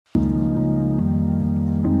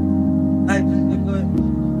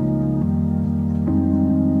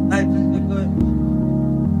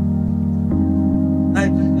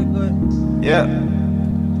Yeah.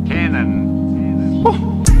 Cannon.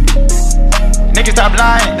 Niggas stop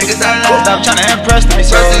lying. Stop trying to impress these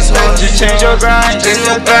hoes. Just change your grind.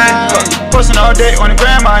 Posting all day on the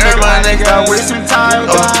gram, my nigga. Stop wasting time.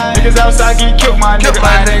 Niggas outside getting killed, my nigga.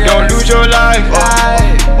 Don't lose your life.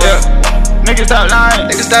 Yeah. Niggas stop lying.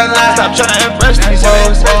 Stop trying to impress these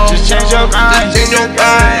hoes. Just change your grind.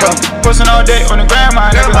 Posting all day on the gram, my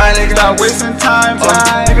nigga. Stop wasting time.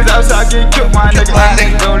 Niggas outside getting killed, my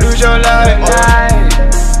nigga. Don't lose your life.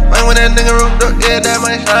 Man, when that nigga rolled up, yeah, that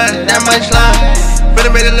might slide,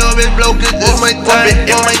 Finna make a little bit blow, cause this my time,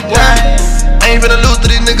 I ain't finna lose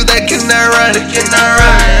to these niggas that cannot ride,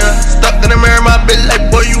 Stuck in the mirror, my bitch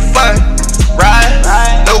like, boy, you fine.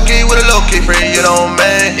 Ride, low key with a low key friend, you know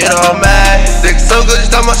man, Dick so good,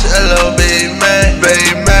 you stop my shit a little baby man.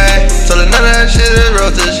 Told her none of that shit is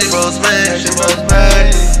real till she rolls man.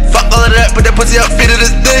 Fuck all of that, put that pussy up, feet of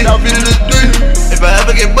this thing. If I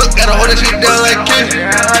ever get booked, gotta hold that shit down like King.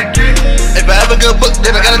 If I ever get booked,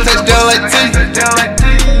 then I gotta touch down like T.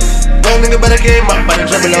 Young nigga better game up, but I'm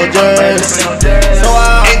jumping on jerks. So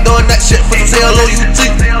I ain't doing that shit for some CLOUT.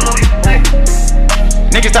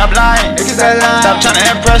 Niggas stop lying. Stop trying to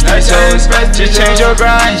impress these hoes. Just change your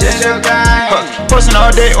grind. Posting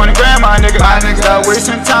all day on the gram, my nigga. Stop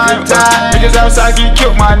wasting time. Niggas outside getting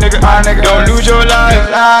killed, my nigga. Don't lose your life.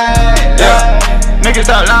 Yeah. Niggas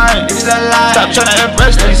stop lying. Stop trying to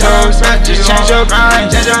impress these hoes. Just change your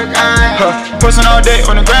grind. Posting all day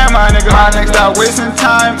on the gram, my nigga. Stop wasting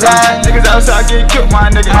time. Niggas outside getting killed,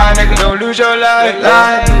 my nigga. Don't lose your life.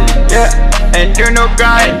 Yeah. Ain't do no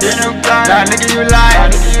grind. Nah, nigga, you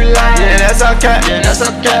lying. Yeah, that's okay.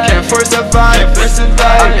 Can't force a vibe.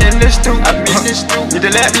 I'm in this too. Need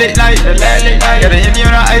the late night. Gotta hit me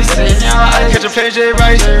on the ice. Catch a play J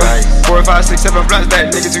Rice. 4, 5, 6, 7 blunts.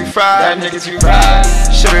 That nigga too fried.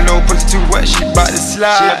 Should've known pussy too wet. She bout to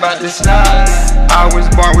slide. I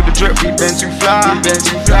was born with the drip. We been too fly.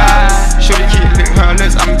 Shorty keep licking her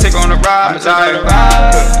lips. I'ma take on a ride.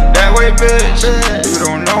 That way, bitch. You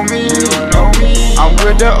don't know me. I'm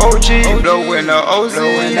with the OG, blowin' the OZ.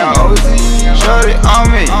 Shorty on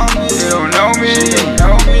me, you don't know me.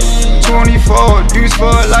 24, deuce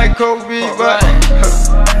for it like Kobe, but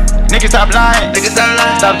niggas stop lying.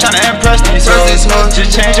 Stop trying to impress these hoes.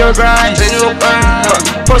 Just change your grind.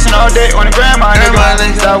 Posting all day on the gram, my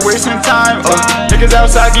nigga. Stop wasting time. Niggas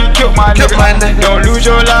outside getting killed, my nigga. Don't lose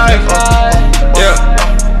your life. Yeah.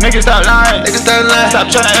 Niggas stop lying. Stop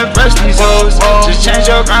trying to impress these hoes. Just change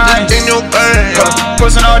your grind.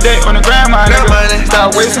 Posting all day on the gram, my nigga.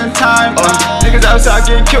 Stop wasting time. Niggas outside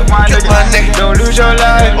getting killed, my nigga. Don't lose your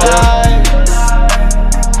life.